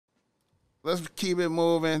let's keep it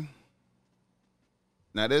moving.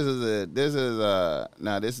 Now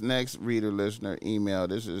now this next reader listener email.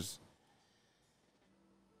 This is,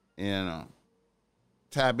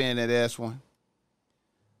 tap into this one.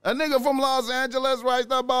 A nigga from Los Angeles writes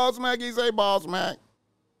the Boss Mac. He say, Boss Mac,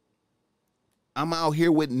 I'm out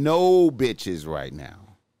here with no bitches right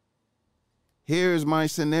now. Here's my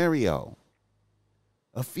scenario.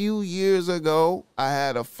 A few years ago, I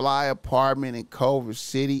had a fly apartment in Culver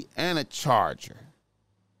City and a Charger.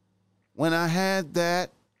 When I had that,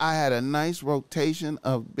 I had a nice rotation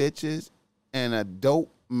of bitches and a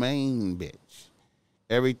dope main bitch.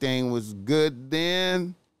 Everything was good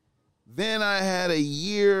then. Then I had a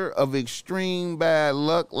year of extreme bad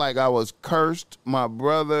luck, like I was cursed. My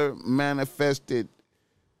brother manifested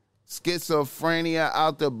schizophrenia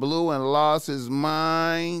out the blue and lost his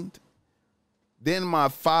mind. Then my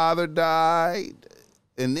father died.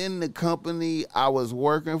 And then the company I was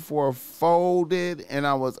working for folded and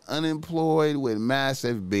I was unemployed with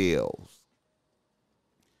massive bills.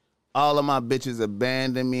 All of my bitches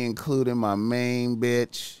abandoned me, including my main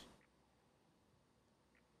bitch.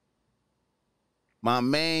 My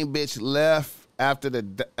main bitch left after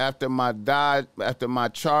my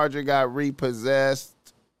Charger got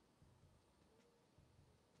repossessed,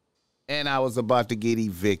 and I was about to get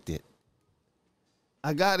evicted.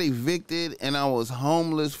 I got evicted and I was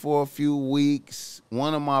homeless for a few weeks.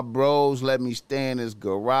 One of my bros let me stay in his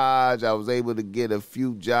garage. I was able to get a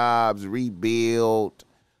few jobs, rebuild.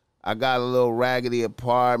 I got a little raggedy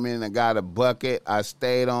apartment. I got a bucket. I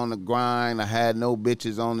stayed on the grind. I had no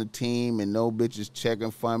bitches on the team and no bitches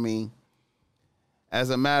checking for me. As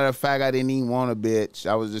a matter of fact, I didn't even want a bitch.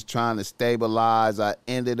 I was just trying to stabilize. I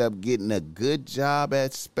ended up getting a good job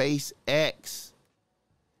at SpaceX.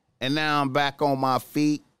 And now I'm back on my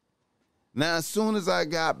feet. Now, as soon as I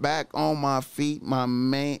got back on my feet, my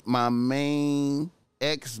main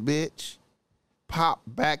ex-bitch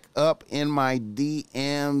popped back up in my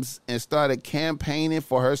DMs and started campaigning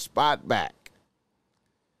for her spot back.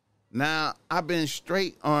 Now, I've been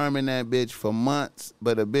straight arming that bitch for months,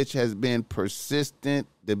 but the bitch has been persistent.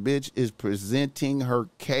 The bitch is presenting her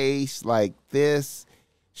case like this.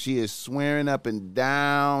 She is swearing up and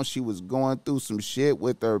down. She was going through some shit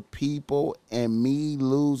with her people, and me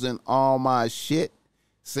losing all my shit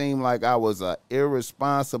seemed like I was a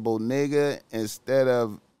irresponsible nigga instead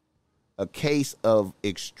of a case of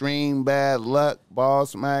extreme bad luck.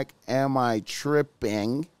 Boss Mac, am I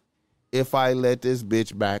tripping if I let this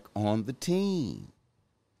bitch back on the team?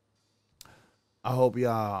 I hope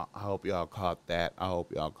y'all caught that.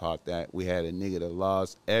 We had a nigga that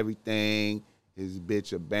lost everything. His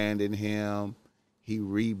bitch abandoned him. He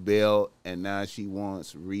rebuilt, and now she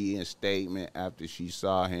wants reinstatement after she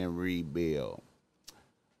saw him rebuild.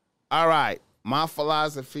 All right, my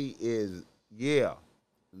philosophy is,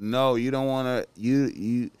 no, you don't want to,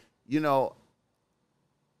 you know,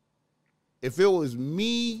 if it was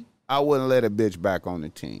me, I wouldn't let a bitch back on the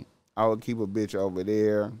team. I would keep a bitch over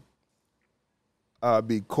there. I'd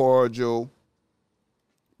be cordial,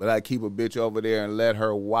 but I'd keep a bitch over there and let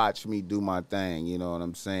her watch me do my thing, you know what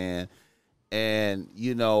I'm saying? And,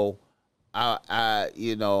 I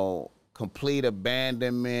complete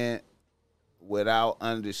abandonment without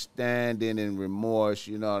understanding and remorse,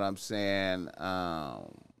 you know what I'm saying? I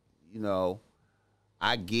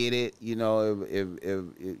get it, if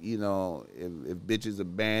bitches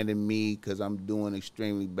abandon me because I'm doing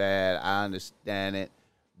extremely bad, I understand it.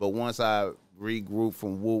 But once I regroup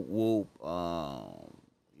from whoop whoop, I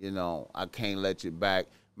can't let you back.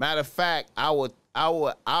 Matter of fact, I would,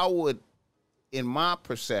 in my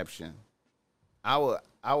perception, I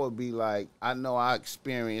would be like, I know I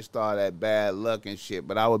experienced all that bad luck and shit,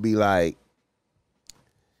 but I would be like,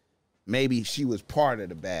 maybe she was part of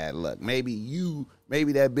the bad luck. Maybe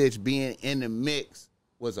that bitch being in the mix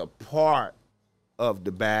was a part of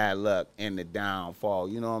the bad luck and the downfall.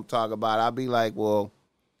 You know what I'm talking about? I'd be like, well,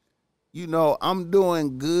 I'm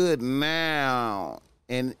doing good now,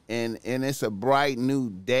 and it's a bright new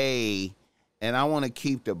day, and I want to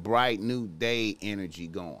keep the bright new day energy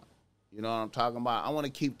going. You know what I'm talking about? I want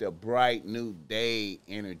to keep the bright new day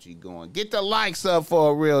energy going. Get the likes up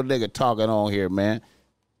for a real nigga talking on here, man.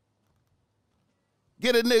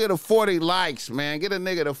 Get a nigga to 40 likes, man. Get a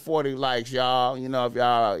nigga to 40 likes, y'all.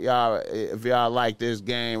 If y'all like this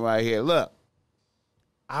game right here. Look,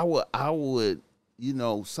 I would,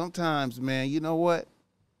 sometimes, man, you know what?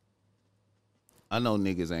 I know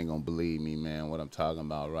niggas ain't gonna believe me, man, what I'm talking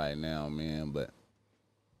about right now, man, but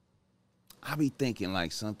I be thinking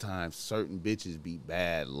like sometimes certain bitches be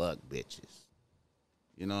bad luck bitches.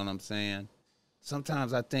 You know what I'm saying?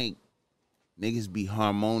 Sometimes I think niggas be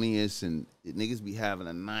harmonious and niggas be having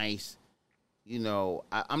a nice,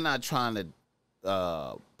 I'm not trying to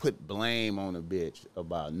put blame on a bitch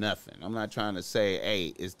about nothing. I'm not trying to say,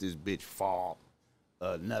 hey, it's this bitch fault,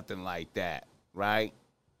 nothing like that, right?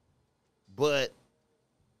 But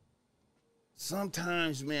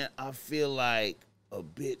sometimes, man, I feel like a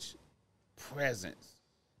bitch presence.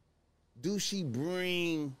 Do she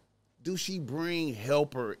bring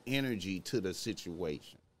helper energy to the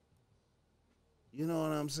situation? You know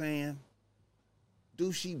what I'm saying?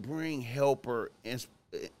 Do she bring helper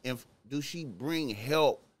do she bring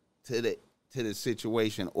help to the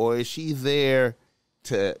situation, or is she there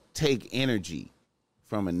to take energy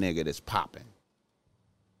from a nigga that's popping?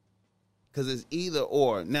 Cause it's either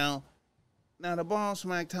or. Now the Ball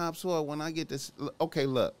Smack Topsoil, when I get this, okay,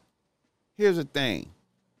 look, here's the thing.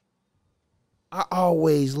 I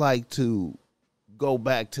always like to go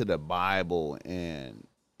back to the Bible and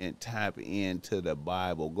tap into the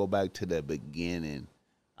Bible, go back to the beginning.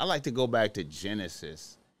 I like to go back to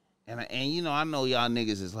Genesis. And I know y'all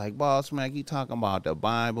niggas is like, Ball Smack, you talking about the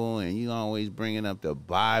Bible and you always bringing up the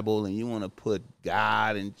Bible and you want to put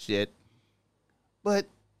God and shit. But,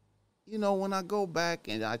 when I go back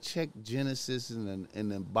and I check Genesis in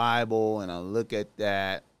the Bible and I look at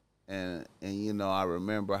that and I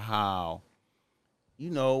remember how,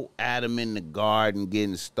 Adam in the garden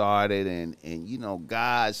getting started and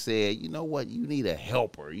God said, you know what, you need a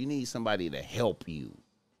helper. You need somebody to help you.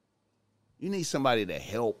 You need somebody to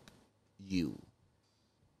help you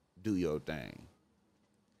do your thing.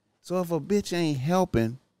 So if a bitch ain't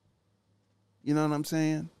helping, you know what I'm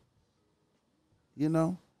saying?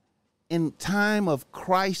 In time of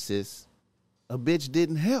crisis, a bitch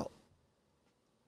didn't help.